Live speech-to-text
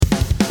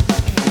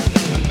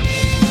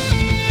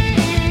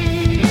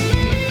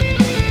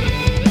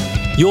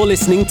You're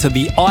listening to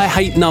the I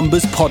Hate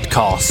Numbers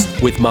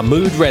podcast with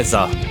Mahmood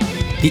Reza.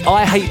 The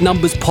I Hate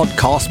Numbers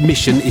podcast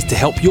mission is to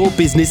help your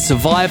business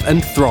survive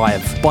and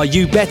thrive by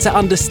you better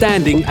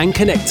understanding and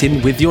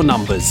connecting with your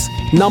numbers.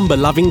 Number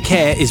loving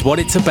care is what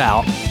it's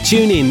about.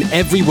 Tune in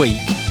every week.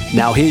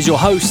 Now here's your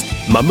host,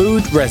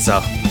 Mahmood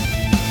Reza.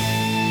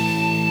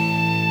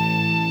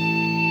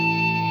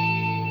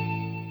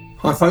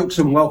 Hi folks,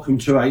 and welcome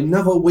to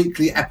another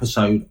weekly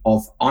episode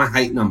of I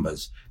Hate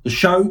Numbers, the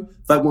show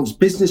that wants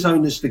business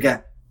owners to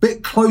get a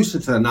bit closer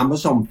to their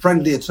numbers, on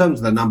friendlier terms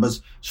with their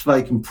numbers, so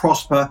they can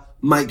prosper,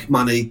 make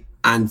money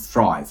and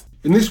thrive.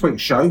 In this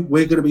week's show,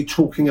 we're going to be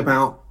talking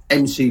about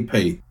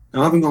MCP.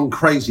 Now, I've gone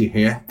crazy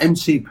here.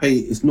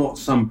 MCP is not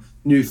some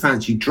new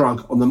fancy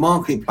drug on the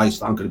marketplace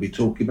that I'm going to be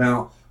talking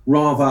about.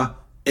 Rather,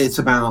 it's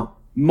about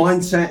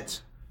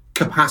mindset,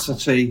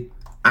 capacity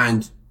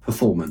and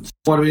performance.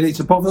 Why do we need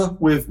to bother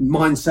with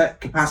mindset,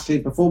 capacity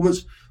and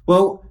performance?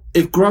 Well,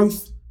 if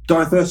growth,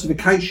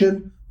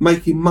 diversification,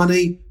 making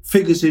money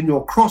figures in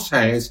your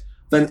crosshairs,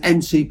 then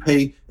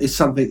MCP is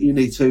something you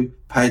need to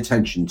pay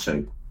attention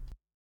to.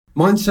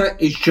 Mindset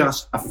is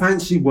just a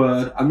fancy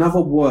word, another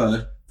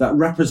word that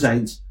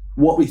represents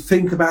what we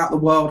think about the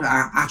world,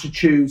 our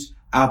attitudes,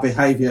 our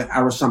behaviour,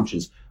 our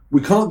assumptions.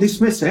 We can't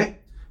dismiss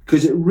it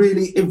because it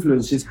really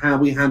influences how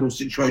we handle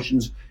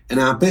situations in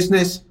our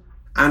business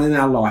and in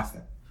our life.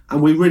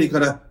 And we really got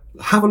to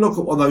have a look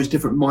at what those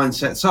different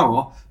mindsets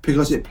are,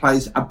 because it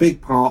plays a big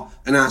part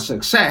in our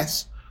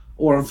success,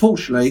 or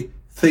unfortunately,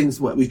 things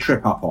that we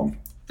trip up on.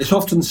 It's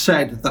often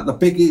said that the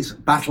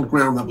biggest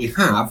battleground that we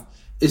have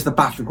is the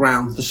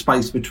battleground, the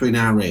space between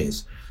our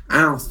ears.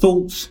 Our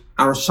thoughts,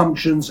 our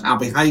assumptions, our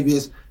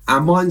behaviours, our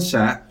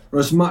mindset are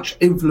as much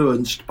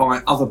influenced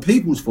by other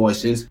people's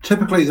voices.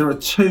 Typically, there are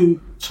two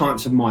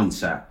types of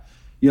mindset.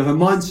 You have a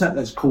mindset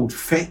that's called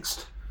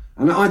fixed.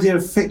 And the idea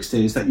of fixed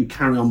is that you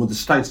carry on with the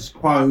status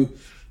quo,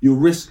 you're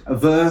risk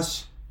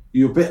averse,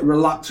 you're a bit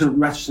reluctant,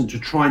 reticent to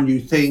try new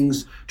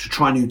things, to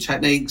try new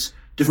techniques,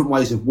 different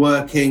ways of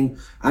working,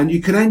 and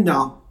you can end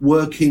up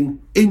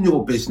working in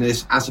your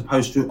business as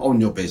opposed to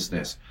on your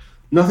business.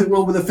 Nothing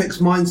wrong with a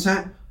fixed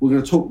mindset. We're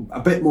going to talk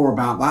a bit more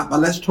about that, but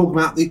let's talk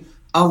about the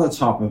other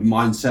type of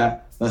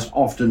mindset that's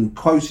often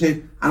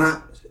quoted, and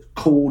that's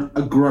called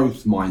a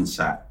growth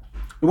mindset.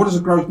 And what does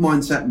a growth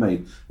mindset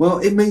mean? Well,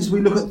 it means we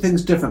look at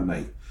things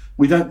differently.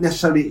 We don't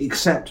necessarily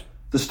accept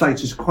the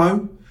status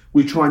quo.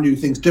 We try new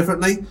things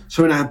differently.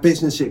 So in our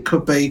business, it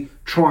could be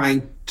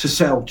trying to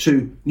sell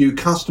to new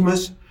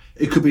customers.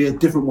 It could be a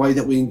different way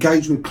that we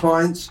engage with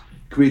clients.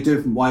 It could be a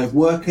different way of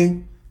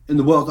working. In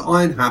the world that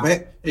I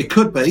inhabit, it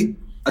could be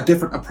a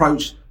different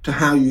approach to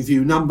how you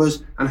view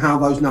numbers and how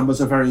those numbers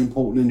are very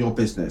important in your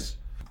business.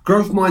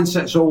 Growth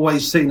mindset's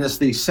always seen as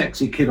the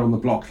sexy kid on the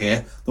block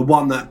here, the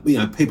one that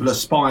people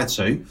aspire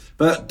to,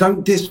 but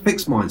don't diss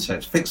fixed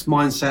mindsets. Fixed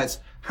mindsets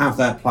have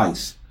their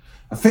place.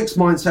 A fixed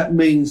mindset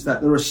means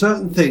that there are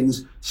certain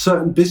things,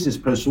 certain business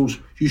principles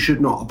you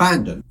should not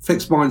abandon.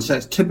 Fixed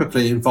mindsets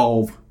typically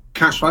involve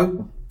cash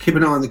flow. Keep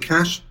an eye on the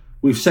cash.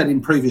 We've said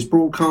in previous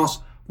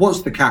broadcasts,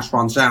 once the cash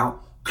runs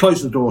out,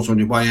 close the doors on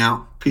your way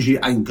out because you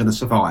ain't going to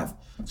survive.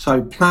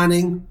 So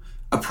planning,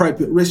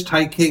 appropriate risk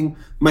taking,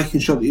 making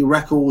sure that your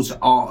records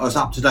are as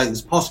up to date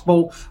as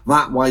possible.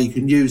 That way you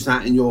can use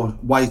that in your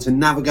way to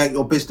navigate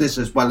your business,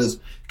 as well as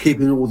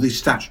keeping all these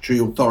statutory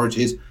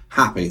authorities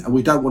happy. And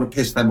we don't want to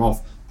piss them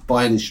off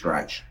by any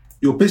stretch.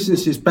 Your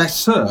business is best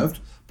served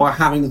by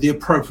having the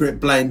appropriate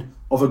blend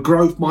of a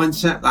growth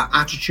mindset, that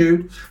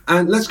attitude.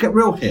 And let's get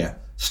real here.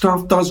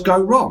 Stuff does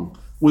go wrong.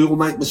 We all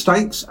make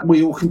mistakes, and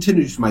we all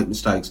continue to make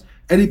mistakes.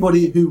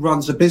 Anybody who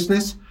runs a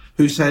business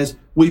who says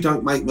we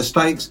don't make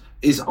mistakes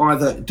is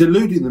either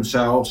deluding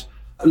themselves,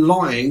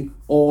 lying,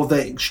 or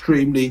they're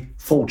extremely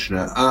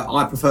fortunate.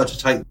 I prefer to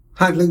take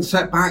handling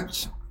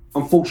setbacks,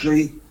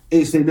 unfortunately,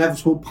 is the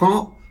inevitable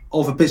part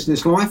of a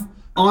business life.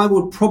 I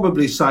would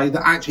probably say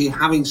that actually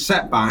having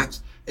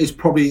setbacks is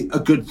probably a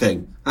good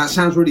thing. That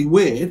sounds really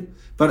weird,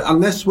 but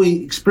unless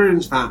we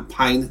experience that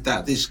pain,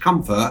 that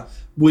discomfort,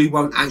 we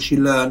won't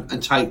actually learn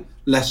and take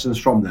lessons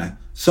from there.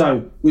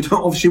 So we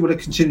don't obviously want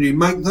to continue to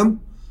make them,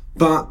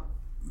 but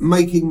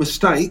making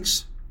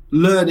mistakes,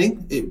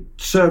 learning, it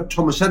served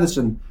Thomas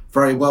Edison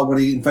very well when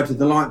he invented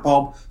the light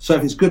bulb. So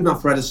if it's good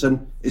enough for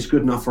Edison, it's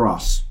good enough for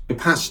us.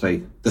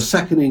 Capacity, the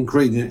second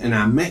ingredient in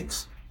our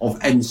mix of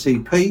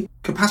MCP.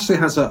 Capacity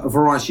has a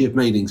variety of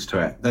meanings to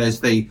it.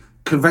 There's the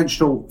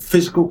conventional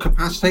physical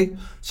capacity.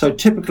 So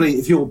typically,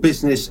 if your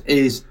business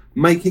is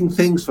making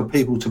things for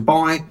people to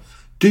buy,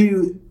 do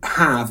you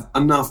have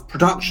enough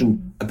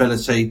production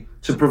ability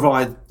to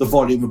provide the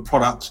volume of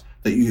products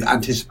that you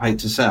anticipate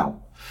to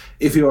sell?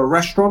 If you're a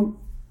restaurant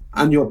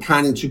and you're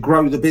planning to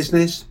grow the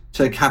business,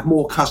 to have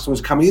more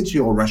customers coming into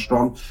your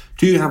restaurant,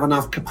 do you have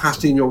enough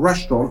capacity in your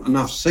restaurant,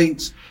 enough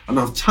seats,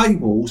 enough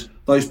tables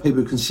those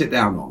people can sit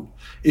down on?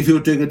 If you're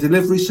doing a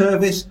delivery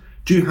service,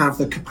 do you have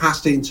the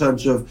capacity in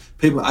terms of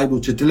people able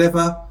to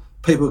deliver?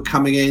 People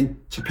coming in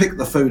to pick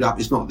the food up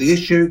is not the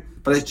issue,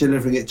 but it's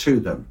delivering it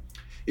to them.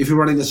 If you're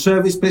running a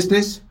service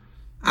business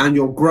and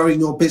you're growing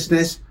your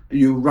business Are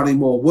you running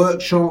more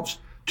workshops?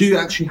 Do you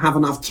actually have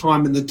enough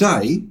time in the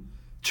day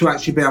to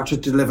actually be able to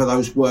deliver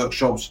those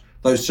workshops,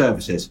 those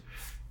services?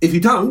 If you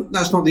don't,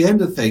 that's not the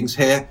end of things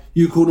here.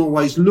 You can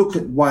always look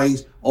at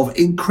ways of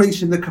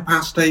increasing the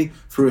capacity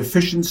through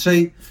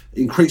efficiency,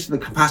 increasing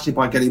the capacity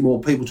by getting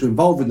more people to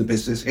involve in the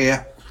business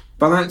here.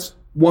 But that's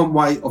one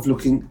way of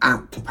looking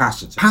at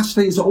capacity.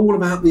 Capacity is all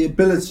about the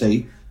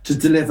ability to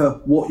deliver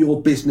what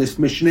your business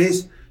mission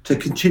is, to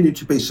continue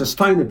to be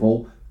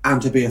sustainable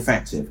and to be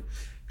effective.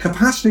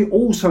 Capacity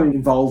also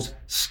involves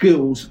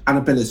skills and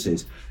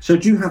abilities. So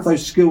do you have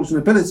those skills and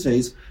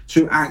abilities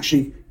to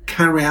actually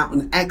carry out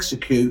and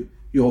execute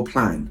your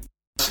plan?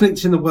 I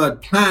slipped in the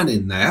word plan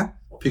in there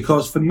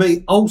because for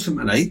me,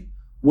 ultimately,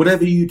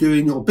 whatever you do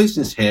in your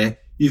business here,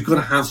 you've got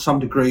to have some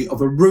degree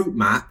of a route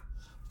map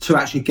to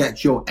actually get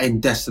to your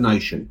end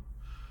destination.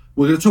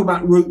 We're going to talk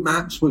about route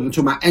maps. We're going to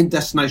talk about end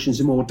destinations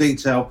in more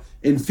detail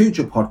in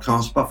future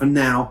podcasts. But for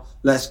now,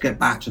 let's get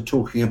back to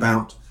talking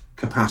about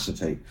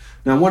capacity.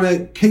 Now, one of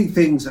the key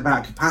things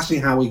about capacity,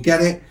 how we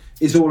get it,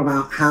 is all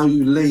about how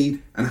you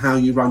lead and how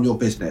you run your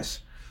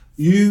business.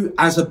 You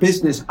as a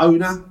business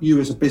owner,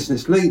 you as a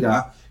business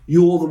leader,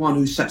 you're the one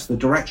who sets the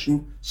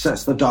direction,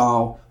 sets the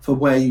dial for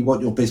where you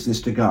want your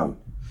business to go.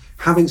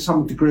 Having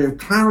some degree of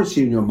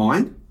clarity in your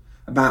mind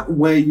about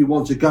where you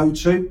want to go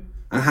to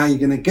and how you're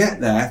going to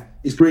get there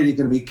is really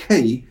going to be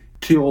key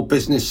to your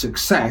business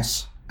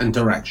success and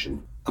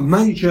direction. A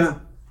major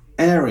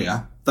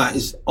area that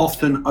is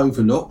often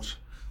overlooked,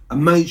 a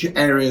major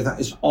area that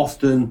is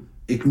often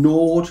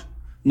ignored,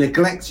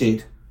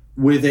 neglected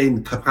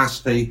within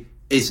capacity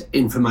is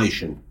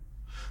information.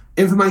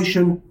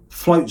 Information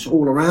floats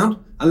all around,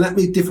 and let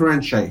me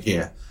differentiate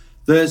here.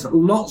 There's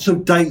lots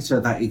of data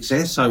that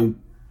exists, so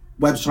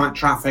website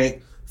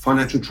traffic,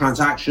 financial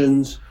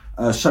transactions,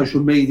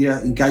 social media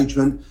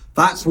engagement.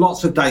 That's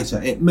lots of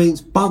data. It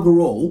means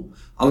bugger all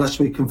unless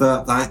we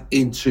convert that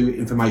into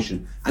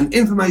information. And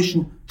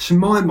information, to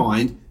my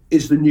mind,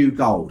 is the new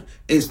gold.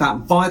 It's that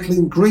vital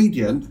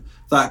ingredient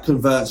that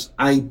converts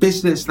a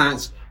business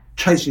that's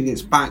chasing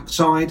its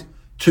backside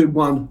to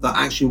one that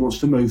actually wants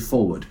to move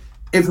forward.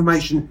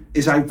 Information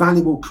is a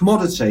valuable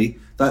commodity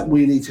that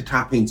we need to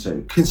tap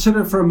into.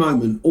 Consider for a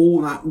moment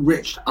all that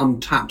rich,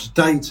 untapped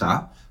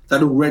data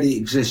that already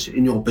exists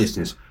in your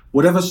business.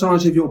 Whatever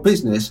size of your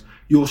business,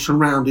 you're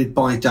surrounded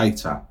by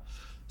data.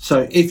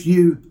 So if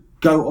you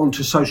go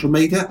onto social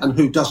media, and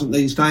who doesn't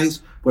these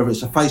days, whether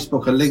it's a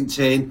Facebook, a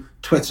LinkedIn,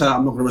 Twitter,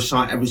 I'm not going to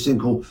recite every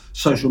single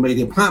social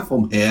media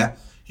platform here,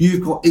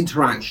 you've got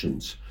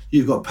interactions.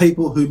 You've got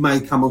people who may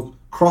come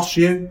across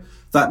you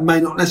that may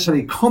not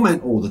necessarily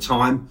comment all the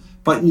time,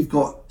 but you've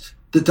got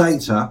the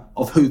data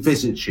of who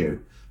visits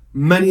you.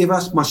 Many of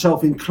us,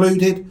 myself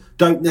included,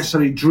 don't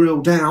necessarily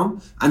drill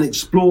down and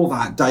explore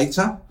that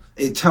data.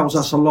 It tells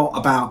us a lot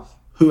about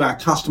who our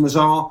customers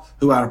are,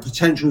 who our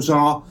potentials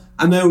are,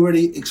 and they're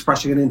already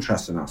expressing an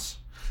interest in us.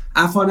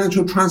 Our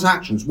financial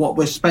transactions, what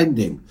we're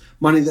spending,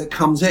 money that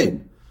comes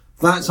in,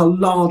 that's a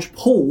large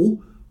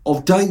pool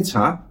of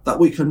data that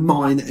we can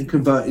mine and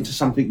convert into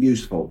something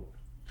useful.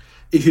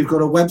 If you've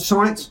got a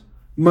website,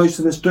 most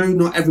of us do,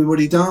 not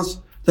everybody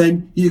does,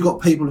 then you've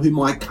got people who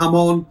might come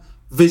on,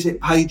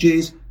 visit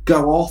pages,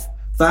 go off.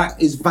 That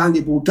is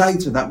valuable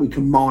data that we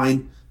can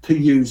mine to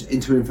use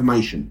into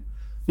information.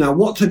 Now,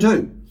 what to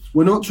do?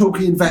 We're not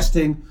talking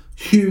investing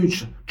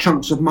huge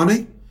chunks of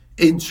money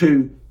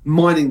into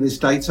mining this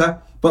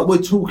data, but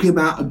we're talking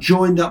about a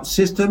joined up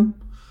system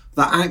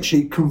that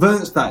actually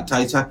converts that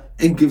data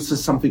and gives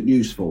us something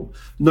useful.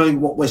 Knowing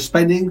what we're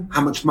spending,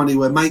 how much money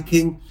we're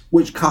making,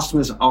 which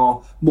customers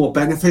are more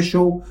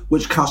beneficial,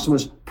 which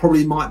customers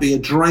probably might be a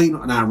drain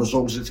on our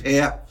resources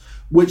here,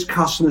 which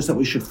customers that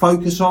we should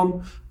focus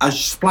on. A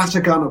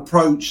splattergun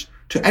approach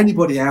to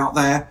anybody out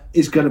there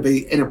is going to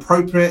be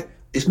inappropriate.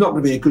 It's not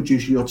going to be a good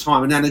use of your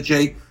time and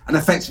energy, and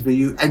effectively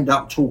you end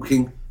up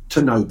talking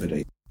to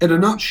nobody. In a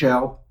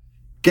nutshell,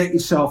 get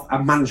yourself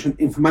a management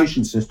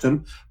information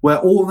system where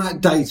all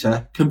that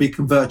data can be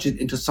converted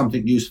into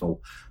something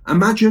useful.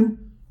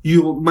 Imagine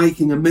you're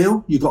making a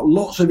meal, you've got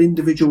lots of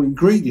individual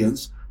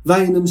ingredients,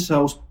 they in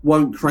themselves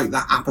won't create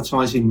that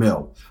appetizing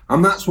meal.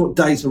 And that's what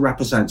data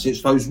represents.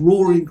 It's those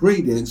raw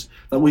ingredients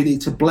that we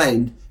need to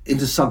blend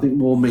into something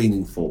more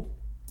meaningful.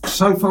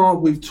 So far,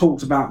 we've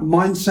talked about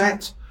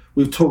mindset.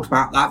 We've talked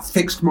about that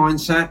fixed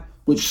mindset,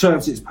 which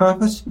serves its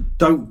purpose.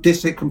 Don't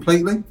diss it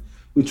completely.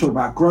 We've talked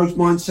about growth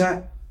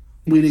mindset.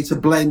 We need to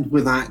blend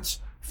with that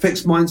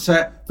fixed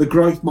mindset. The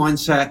growth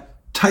mindset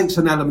takes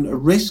an element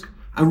of risk,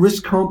 and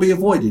risk can't be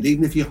avoided.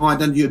 Even if you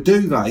hide under your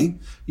duvet,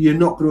 you're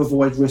not going to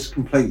avoid risk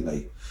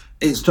completely.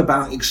 It's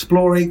about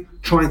exploring,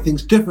 trying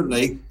things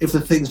differently if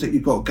the things that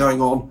you've got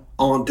going on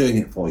aren't doing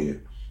it for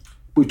you.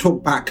 We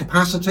talked about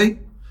capacity,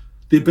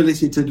 the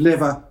ability to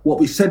deliver what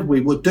we said we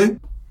would do.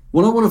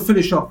 What I want to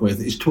finish off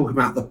with is talking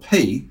about the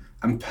P,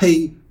 and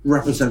P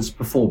represents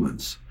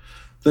performance.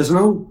 There's an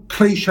old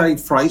cliched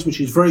phrase,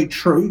 which is very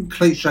true.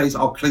 Cliches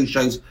are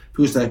cliches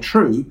because they're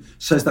true,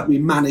 says that we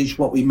manage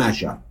what we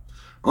measure.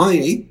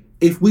 I.e.,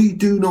 if we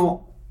do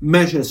not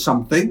measure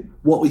something,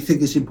 what we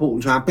think is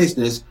important to our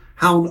business,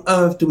 how on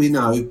earth do we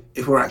know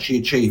if we're actually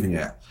achieving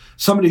it?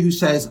 Somebody who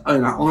says, I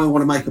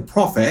want to make a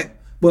profit.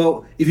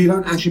 Well, if you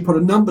don't actually put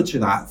a number to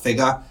that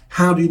figure,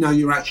 how do you know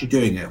you're actually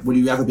doing it? Will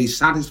you ever be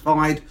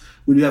satisfied?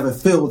 Will you ever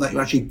feel that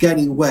you're actually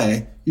getting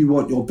where you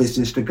want your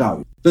business to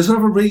go? There's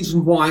another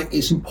reason why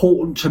it's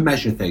important to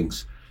measure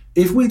things.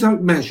 If we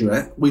don't measure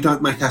it, we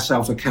don't make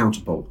ourselves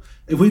accountable.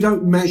 If we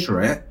don't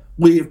measure it,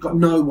 we've got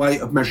no way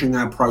of measuring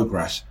our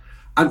progress.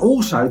 And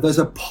also, there's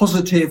a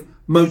positive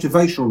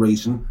motivational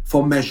reason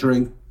for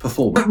measuring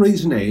performance. That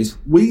reason is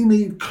we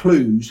need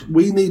clues,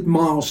 we need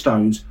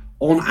milestones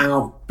on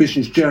our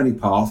business journey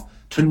path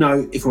to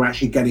know if we're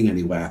actually getting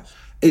anywhere.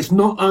 It's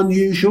not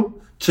unusual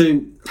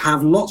to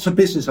have lots of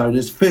business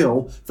owners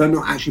feel they're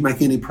not actually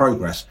making any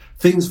progress.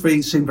 Things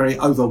seem very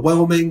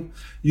overwhelming.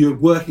 You're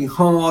working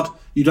hard.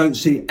 You don't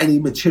see any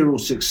material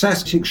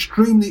success. It's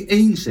extremely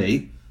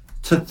easy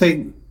to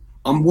think,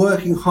 I'm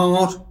working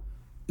hard,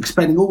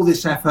 expending all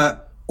this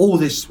effort, all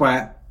this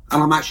sweat,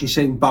 and I'm actually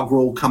seeing bugger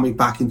all coming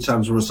back in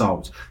terms of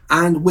results.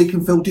 And we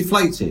can feel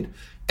deflated.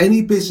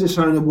 Any business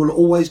owner will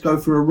always go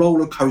through a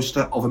roller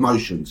coaster of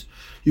emotions.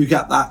 You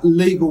get that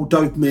legal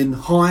dopamine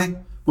high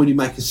when you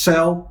make a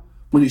sale,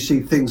 when you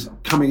see things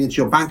coming into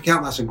your bank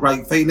account. That's a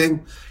great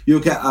feeling. You'll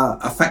get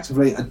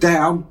effectively a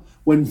down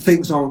when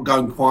things aren't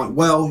going quite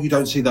well. You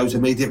don't see those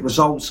immediate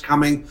results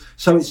coming.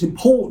 So it's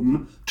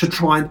important to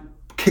try and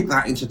kick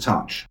that into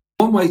touch.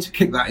 One way to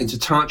kick that into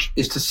touch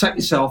is to set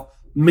yourself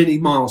mini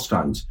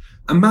milestones.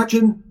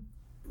 Imagine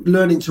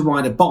learning to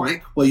ride a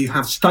bike where you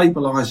have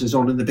stabilizers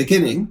on in the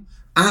beginning.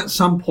 At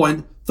some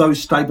point,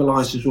 those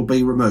stabilizers will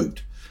be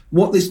removed.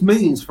 What this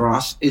means for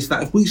us is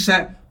that if we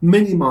set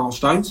mini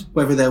milestones,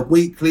 whether they're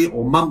weekly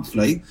or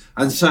monthly,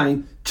 and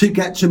saying, to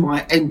get to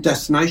my end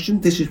destination,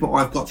 this is what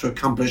I've got to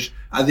accomplish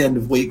at the end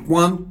of week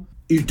 1.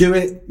 You do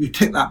it, you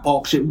tick that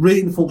box, it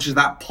reinforces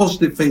that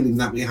positive feeling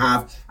that we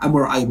have, and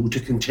we're able to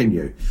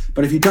continue.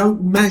 But if you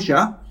don't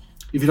measure,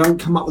 if you don't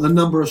come up with a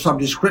number of some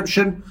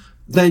description,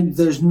 then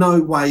there's no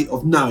way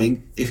of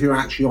knowing if you're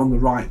actually on the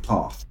right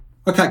path.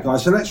 Okay,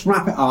 guys, so let's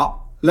wrap it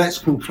up. Let's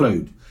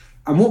conclude.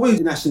 And what we're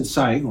in essence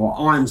saying, or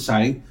I'm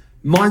saying,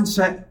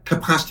 mindset,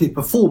 capacity,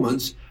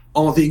 performance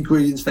are the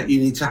ingredients that you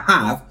need to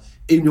have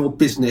in your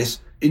business,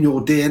 in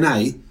your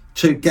DNA,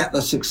 to get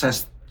the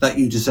success that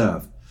you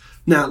deserve.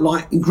 Now,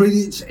 like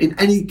ingredients in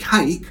any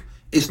cake,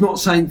 it's not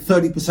saying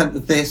 30%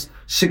 of this,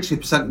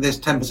 60% of this,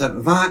 10%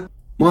 of that.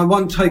 My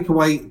one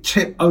takeaway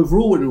tip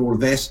overall in all of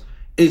this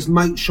is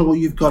make sure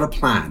you've got a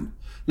plan.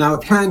 Now, a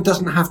plan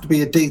doesn't have to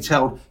be a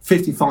detailed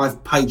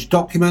 55-page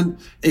document.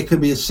 It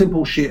can be a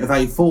simple sheet of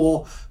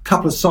A4,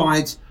 couple of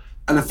sides,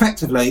 and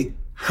effectively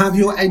have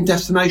your end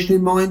destination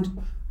in mind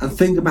and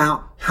think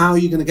about how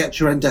you're going to get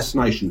to your end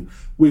destination.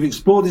 We've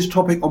explored this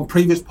topic on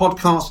previous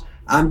podcasts,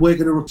 and we're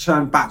going to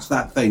return back to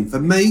that thing. For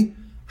me,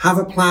 have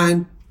a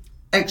plan,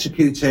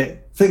 execute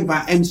it, think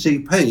about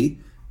MCP,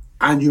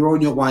 and you're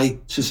on your way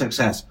to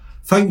success.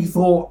 Thank you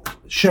for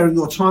sharing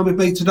your time with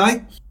me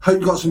today. Hope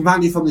you got some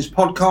value from this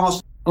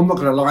podcast. I'm not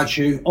going to lie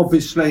to you.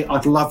 Obviously,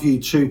 I'd love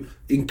you to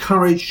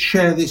encourage,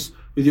 share this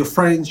with your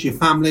friends, your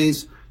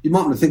families. You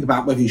might want to think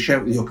about whether you share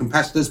it with your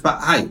competitors,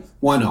 but hey,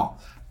 why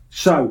not?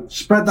 So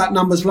spread that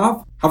numbers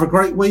love. Have a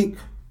great week.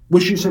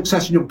 Wish you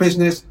success in your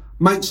business.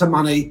 Make some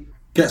money.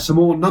 Get some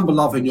more number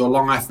love in your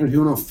life. And if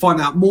you want to find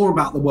out more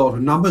about the world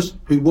of numbers,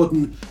 who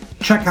wouldn't,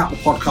 check out the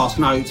podcast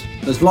notes.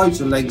 There's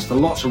loads of links to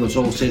lots of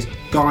resources.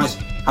 Guys,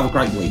 have a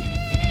great week.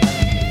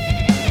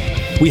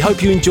 We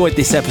hope you enjoyed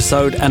this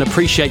episode and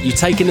appreciate you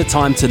taking the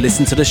time to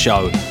listen to the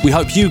show. We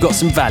hope you got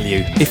some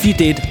value. If you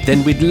did,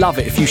 then we'd love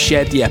it if you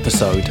shared the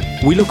episode.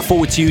 We look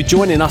forward to you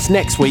joining us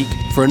next week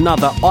for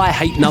another I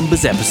Hate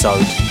Numbers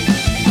episode.